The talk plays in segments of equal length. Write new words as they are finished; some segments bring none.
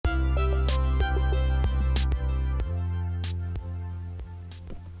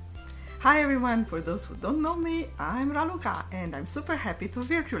Hi everyone, for those who don't know me, I'm Raluca and I'm super happy to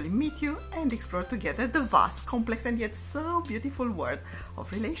virtually meet you and explore together the vast, complex and yet so beautiful world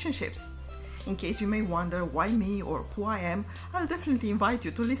of relationships. In case you may wonder why me or who I am, I'll definitely invite you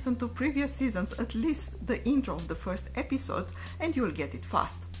to listen to previous seasons, at least the intro of the first episodes, and you'll get it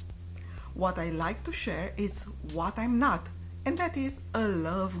fast. What I like to share is what I'm not, and that is a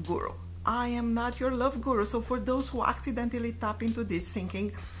love guru. I am not your love guru, so for those who accidentally tap into this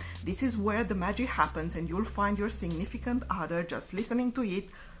thinking this is where the magic happens and you'll find your significant other just listening to it,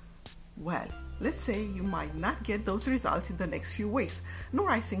 well, let's say you might not get those results in the next few weeks,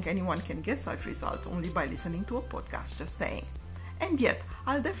 nor I think anyone can get such results only by listening to a podcast, just saying. And yet,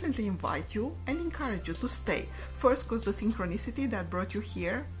 I'll definitely invite you and encourage you to stay. First, because the synchronicity that brought you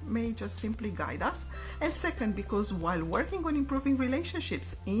here may just simply guide us. And second, because while working on improving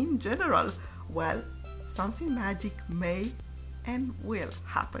relationships in general, well, something magic may and will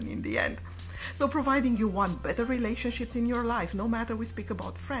happen in the end. So providing you want better relationships in your life, no matter we speak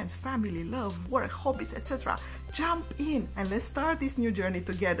about friends, family, love, work, hobbies, etc., jump in and let's start this new journey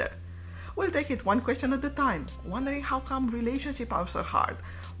together. We'll take it one question at a time, wondering how come relationships are so hard,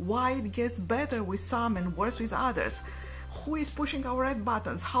 why it gets better with some and worse with others, who is pushing our red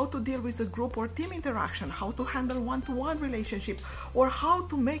buttons, how to deal with a group or team interaction, how to handle one-to-one relationship, or how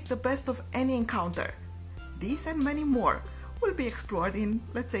to make the best of any encounter. These and many more will be explored in,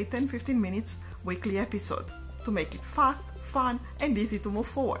 let's say, 10-15 minutes weekly episode to make it fast, fun, and easy to move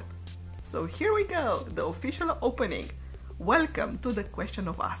forward. So here we go, the official opening. Welcome to The Question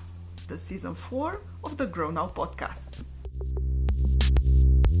of Us, the season 4 of the Grow Now podcast.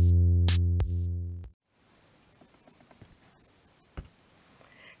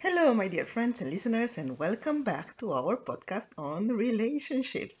 Hello, my dear friends and listeners, and welcome back to our podcast on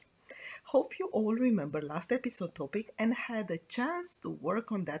relationships. Hope you all remember last episode topic and had a chance to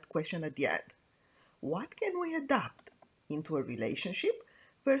work on that question at the end. What can we adapt into a relationship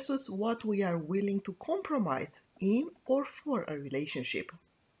versus what we are willing to compromise in or for a relationship?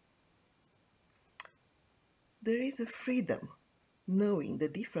 There is a freedom knowing the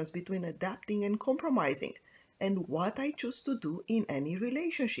difference between adapting and compromising and what I choose to do in any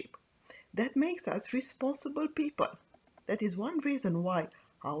relationship. That makes us responsible people. That is one reason why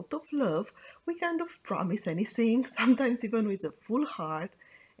out of love, we kind of promise anything, sometimes even with a full heart,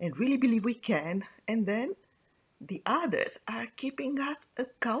 and really believe we can, and then the others are keeping us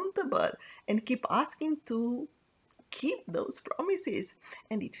accountable and keep asking to keep those promises.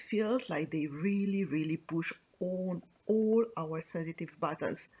 And it feels like they really push on all our sensitive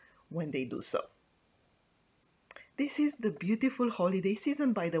buttons when they do so. This is the beautiful holiday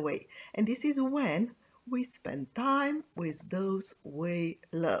season, by the way, and this is when we spend time with those we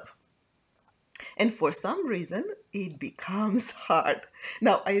love. And for some reason, it becomes hard.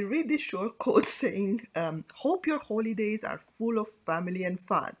 Now, I read this short quote saying, hope your holidays are full of family and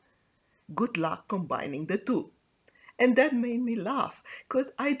fun. Good luck combining the two. And that made me laugh,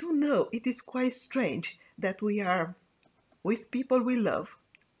 because I do know it is quite strange that we are with people we love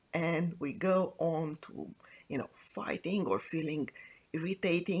and we go on to, fighting or feeling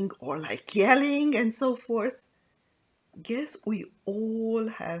irritating or like yelling and so forth. Guess we all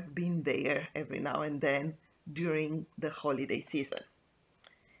have been there every now and then during the holiday season.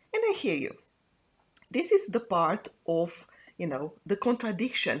 And I hear you. This is the part of, the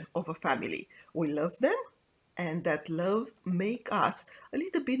contradiction of a family. We love them, and that love make us a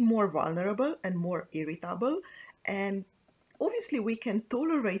little bit more vulnerable and more irritable. And obviously we can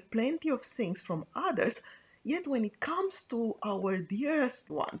tolerate plenty of things from others, yet when it comes to our dearest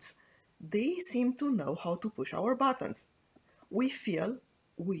ones, they seem to know how to push our buttons. We feel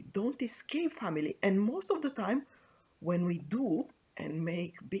we don't escape family, and most of the time when we do and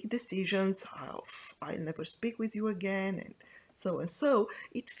make big decisions of I'll never speak with you again and so,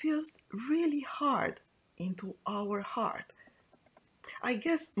 it feels really hard into our heart. I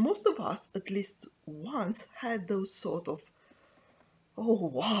guess most of us at least once had those sort of,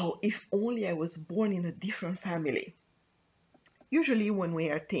 oh wow, if only I was born in a different family. Usually when we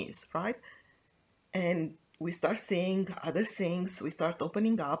are teens, right? And we start saying other things, we start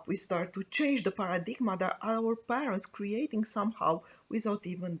opening up, we start to change the paradigm that our parents creating somehow without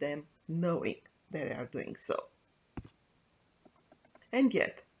even them knowing that they are doing so. And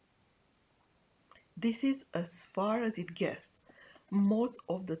yet, this is as far as it gets most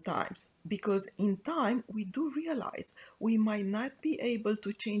of the times, because in time we do realize we might not be able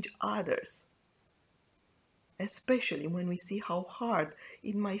to change others, especially when we see how hard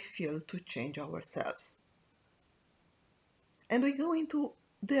it might feel to change ourselves. And we go into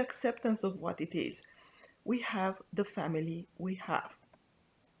the acceptance of what it is. We have the family we have.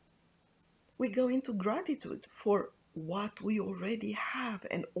 We go into gratitude for what we already have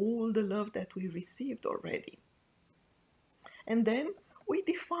and all the love that we received already. And then we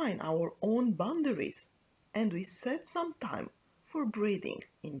define our own boundaries and we set some time for breathing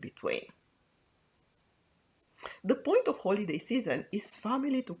in between. The point of holiday season is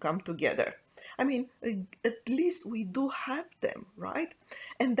family to come together. I mean, at least we do have them, right?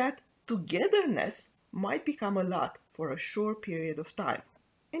 And that togetherness might become a lot for a short period of time.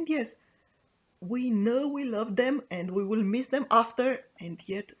 And yes, we know we love them and we will miss them after, and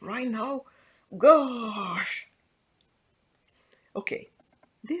yet right now, gosh. Okay,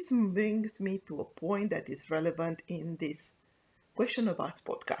 this brings me to a point that is relevant in this Question of Us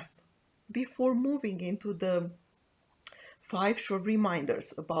podcast. Before moving into the 5 short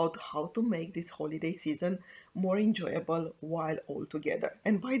reminders about how to make this holiday season more enjoyable while all together.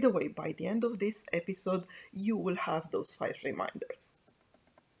 And by the way, by the end of this episode, you will have those 5 reminders.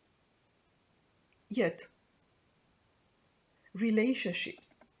 Yet,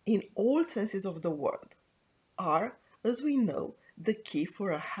 relationships in all senses of the word are, as we know, the key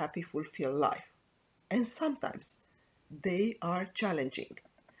for a happy, fulfilled life. And sometimes they are challenging.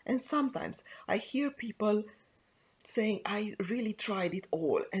 And sometimes I hear people saying, I really tried it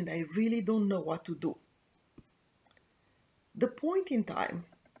all and I really don't know what to do. The point in time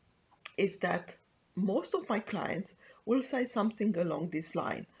is that most of my clients will say something along this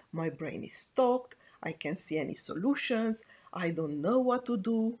line. My brain is stocked, I can't see any solutions, I don't know what to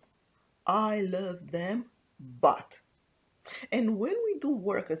do. I love them, but. And when we do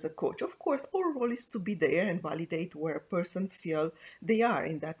work as a coach, of course, our role is to be there and validate where a person feel they are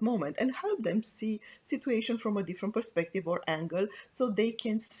in that moment and help them see situation from a different perspective or angle so they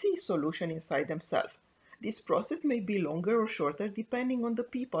can see solution inside themselves. This process may be longer or shorter depending on the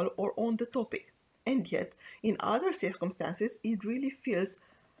people or on the topic. And yet, in other circumstances, it really feels,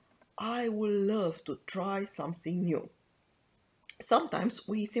 I would love to try something new. Sometimes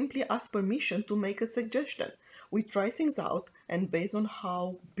we simply ask permission to make a suggestion. We try things out, and based on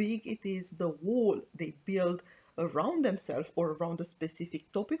how big it is, the wall they build around themselves or around a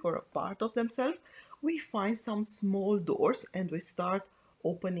specific topic or a part of themselves, we find some small doors and we start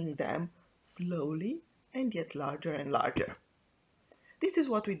opening them slowly and yet larger and larger. This is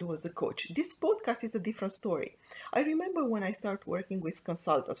what we do as a coach. This podcast is a different story. I remember when I started working with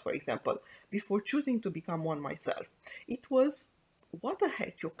consultants, for example, before choosing to become one myself. It was, what the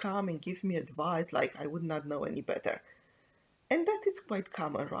heck, you come and give me advice like I would not know any better. And that is quite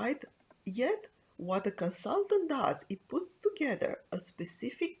common, right? Yet, what a consultant does, it puts together a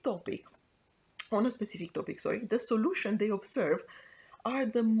specific topic, the solution they observe are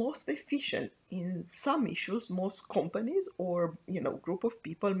the most efficient in some issues most companies or group of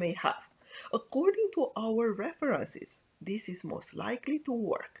people may have. According to our references, this is most likely to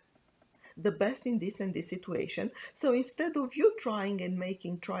work the best in this and this situation. So instead of you trying and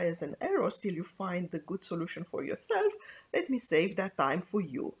making trials and errors till you find the good solution for yourself, let me save that time for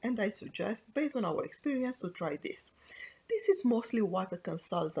you. And I suggest, based on our experience, to try this. This is mostly what a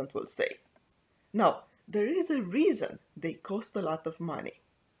consultant will say. Now, there is a reason they cost a lot of money,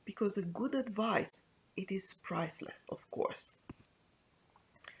 because a good advice, it is priceless, of course.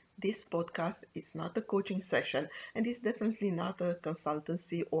 This podcast is not a coaching session and is definitely not a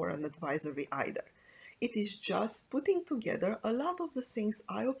consultancy or an advisory either. It is just putting together a lot of the things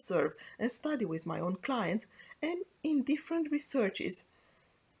I observe and study with my own clients and in different researches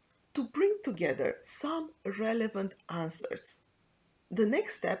to bring together some relevant answers. The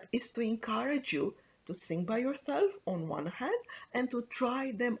next step is to encourage you to think by yourself on one hand and to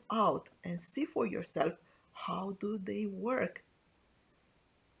try them out and see for yourself how do they work.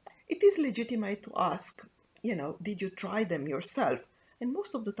 It is legitimate to ask, did you try them yourself? And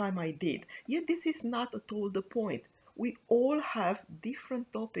most of the time I did. Yet this is not at all the point. We all have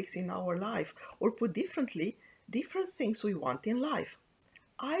different topics in our life, or put differently, different things we want in life.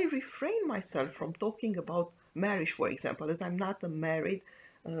 I refrain myself from talking about marriage, for example, as I'm not a married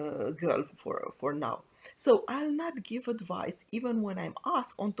girl for now. So I'll not give advice even when I'm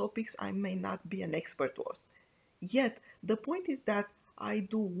asked on topics I may not be an expert on. Yet the point is that I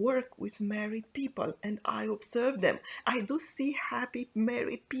do work with married people and I observe them. I do see happy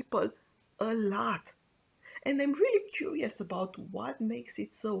married people a lot. And I'm really curious about what makes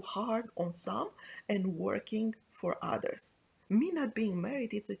it so hard on some and working for others. Me not being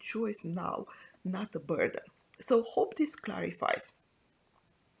married, it's a choice now, not a burden. So hope this clarifies.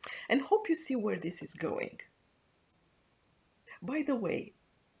 And hope you see where this is going. By the way,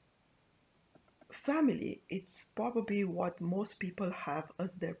 family, it's probably what most people have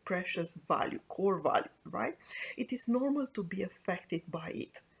as their precious value, core value, right? It is normal to be affected by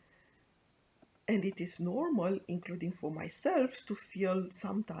it. And it is normal, including for myself, to feel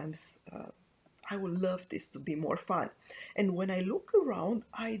sometimes I would love this to be more fun. And when I look around,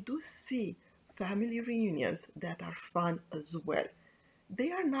 I do see family reunions that are fun as well.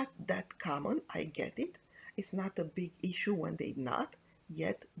 They are not that common, I get it. It's not a big issue when they're not,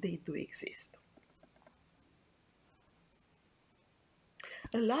 yet they do exist.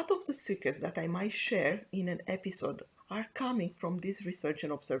 A lot of the secrets that I might share in an episode are coming from this research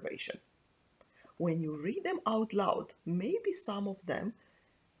and observation. When you read them out loud, maybe some of them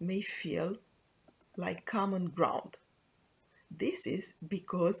may feel like common ground. This is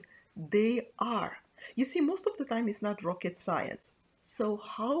because they are. You see, most of the time it's not rocket science. So,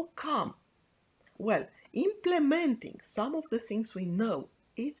 how come? Well, implementing some of the things we know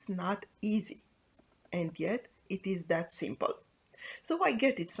is not easy, and yet it is that simple. So I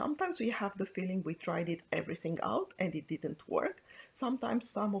get it. Sometimes we have the feeling we tried it everything out and it didn't work. Sometimes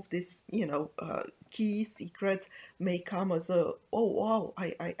some of these, key secrets may come as a, oh wow,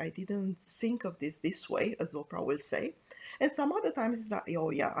 I didn't think of this way, as Oprah will say. And some other times it's like, oh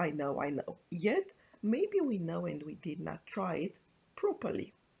yeah, I know. Yet maybe we know and we did not try it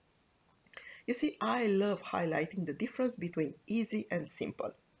properly. You see, I love highlighting the difference between easy and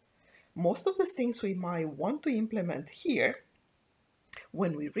simple. Most of the things we might want to implement here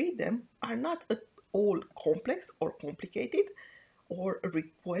when we read them are not at all complex or complicated or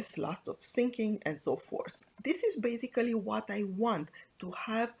request lots of thinking and so forth. This is basically what I want to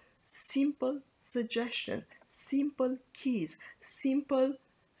have: simple suggestion, simple keys, simple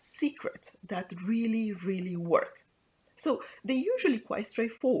secrets that really work. So they're usually quite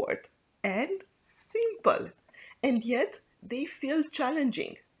straightforward and simple, and yet they feel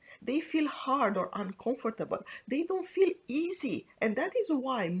challenging. They feel hard or uncomfortable. They don't feel easy. And that is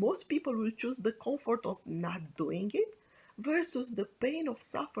why most people will choose the comfort of not doing it versus the pain of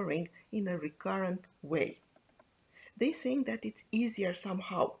suffering in a recurrent way. They think that it's easier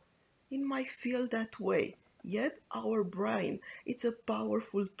somehow. It might feel that way. Yet our brain, it's a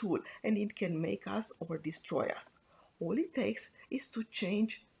powerful tool and it can make us or destroy us. All it takes is to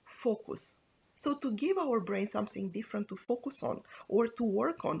change focus. So to give our brain something different to focus on or to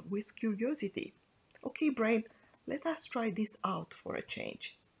work on with curiosity. Okay, brain, let us try this out for a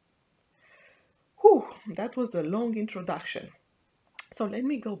change. Whew, that was a long introduction. So let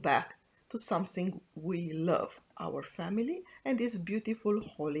me go back to something we love, our family and this beautiful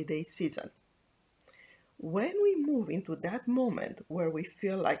holiday season. When we move into that moment where we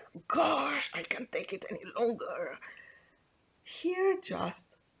feel like, gosh, I can't take it any longer, here are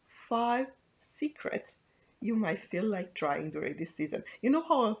just 5 secrets you might feel like trying during this season. You know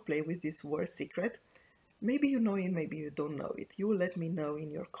how I play with this word secret? Maybe you know it, maybe you don't know it. You will let me know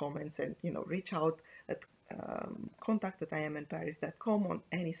in your comments and, reach out at contact@iamInParis.com on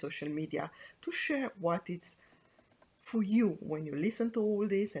any social media to share what it's for you when you listen to all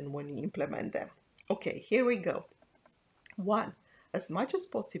this and when you implement them. Okay, here we go. 1, as much as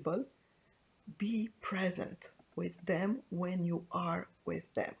possible, be present with them when you are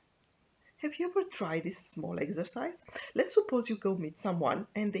with them. Have you ever tried this small exercise? Let's suppose you go meet someone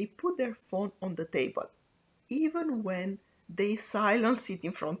and they put their phone on the table, even when they silently sit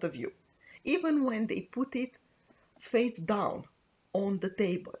in front of you, even when they put it face down on the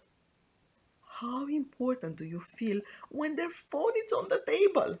table. How important do you feel when their phone is on the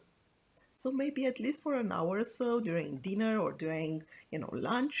table? So maybe at least for an hour or so during dinner or during,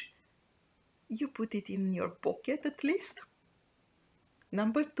 lunch, you put it in your pocket at least.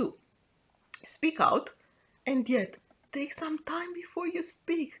 Number 2, speak out, and yet take some time before you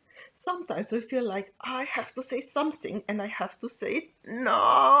speak. Sometimes we feel like I have to say something and I have to say it.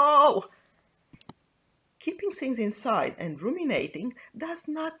 No! Keeping things inside and ruminating does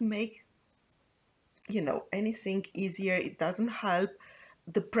not make, anything easier. It doesn't help.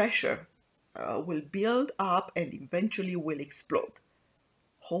 The pressure will build up and eventually will explode.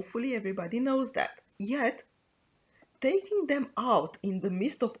 Hopefully everybody knows that. Yet, taking them out in the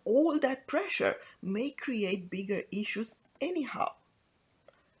midst of all that pressure may create bigger issues anyhow.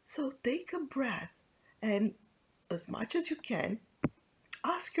 So take a breath and, as much as you can,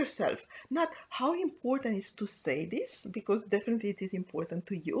 ask yourself not how important is to say this, because definitely it is important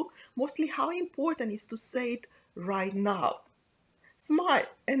to you, mostly how important is to say it right now. Smile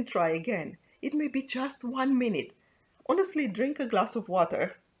and try again. It may be just 1 minute. Honestly, drink a glass of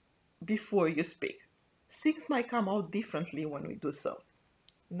water before you speak. Things might come out differently when we do so.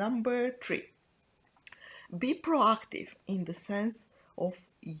 Number 3, be proactive in the sense of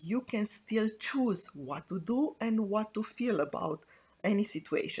you can still choose what to do and what to feel about any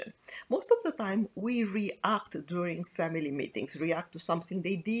situation. Most of the time we react during family meetings, react to something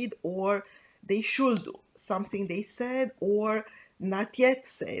they did or they should do, something they said or not yet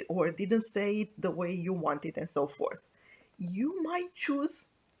said, or didn't say it the way you want it, and so forth. You might choose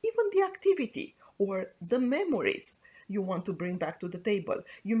even the activity or the memories you want to bring back to the table.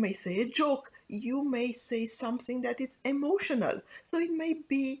 You may say a joke, you may say something that is emotional. So it may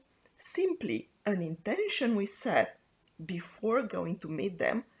be simply an intention we set before going to meet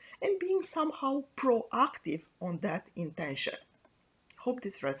them and being somehow proactive on that intention. Hope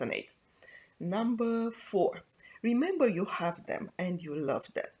this resonates. Number 4, remember you have them and you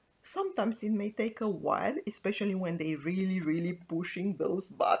love them. Sometimes it may take a while, especially when they really pushing those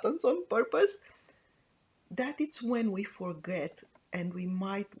buttons on purpose. That it's when we forget, and we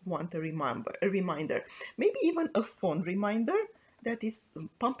might want a reminder, maybe even a phone reminder that is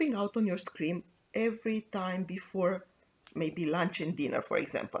pumping out on your screen every time before maybe lunch and dinner, for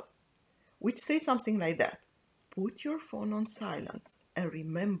example, which says something like that: put your phone on silence and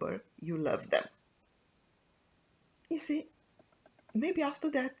remember you love them. You see, maybe after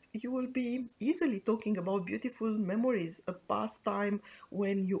that you will be easily talking about beautiful memories, a past time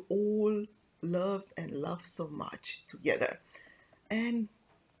when you all loved and laughed so much together. And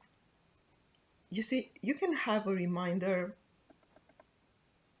you see, you can have a reminder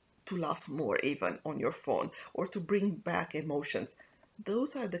to laugh more even on your phone, or to bring back emotions.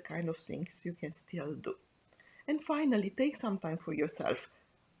 Those are the kind of things you can still do. And finally, take some time for yourself,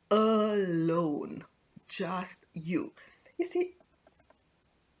 alone, just you. You see,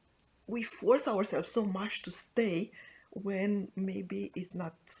 we force ourselves so much to stay when maybe it's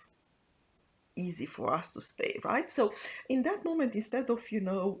not easy for us to stay, right? So in that moment, instead of,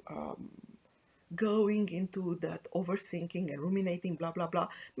 going into that overthinking and ruminating, blah, blah, blah,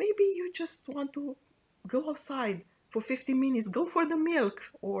 maybe you just want to go outside for 15 minutes, go for the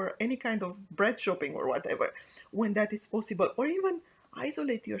milk or any kind of bread shopping or whatever, when that is possible, or even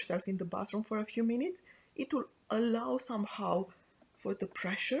isolate yourself in the bathroom for a few minutes. It will allow somehow for the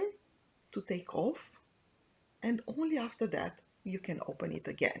pressure to take off, and only after that you can open it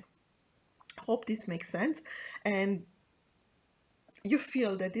again. Hope this makes sense, and you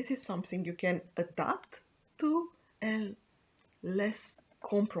feel that this is something you can adapt to and less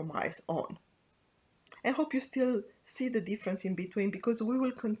compromise on. I hope you still see the difference in between, because we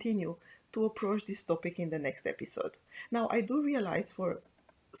will continue to approach this topic in the next episode. Now, I do realize for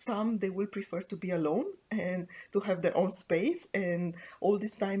some, they will prefer to be alone and to have their own space, and all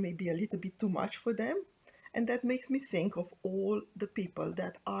this time may be a little bit too much for them. And that makes me think of all the people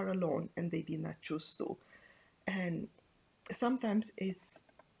that are alone and they did not choose to. And sometimes it's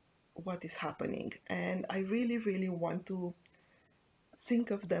what is happening. And I really want to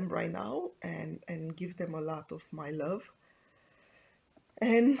think of them right now and give them a lot of my love.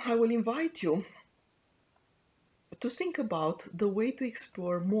 And I will invite you to think about the way to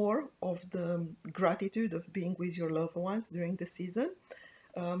explore more of the gratitude of being with your loved ones during the season.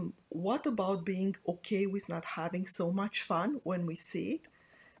 What about being okay with not having so much fun when we see it?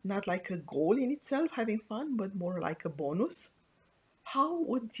 Not like a goal in itself, having fun, but more like a bonus. How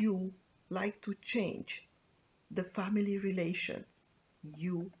would you like to change the family relations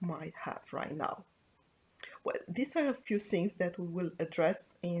you might have right now? Well, these are a few things that we will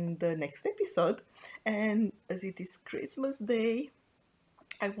address in the next episode. And as it is Christmas Day,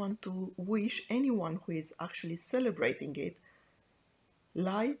 I want to wish anyone who is actually celebrating it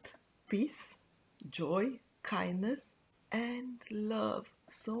light, peace, joy, kindness, and love.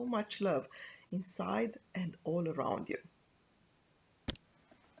 So much love inside and all around you.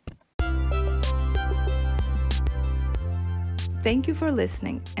 Thank you for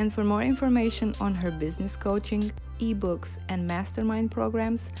listening, and for more information on her business coaching, ebooks, and mastermind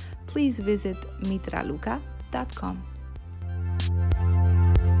programs, please visit mitraluka.com.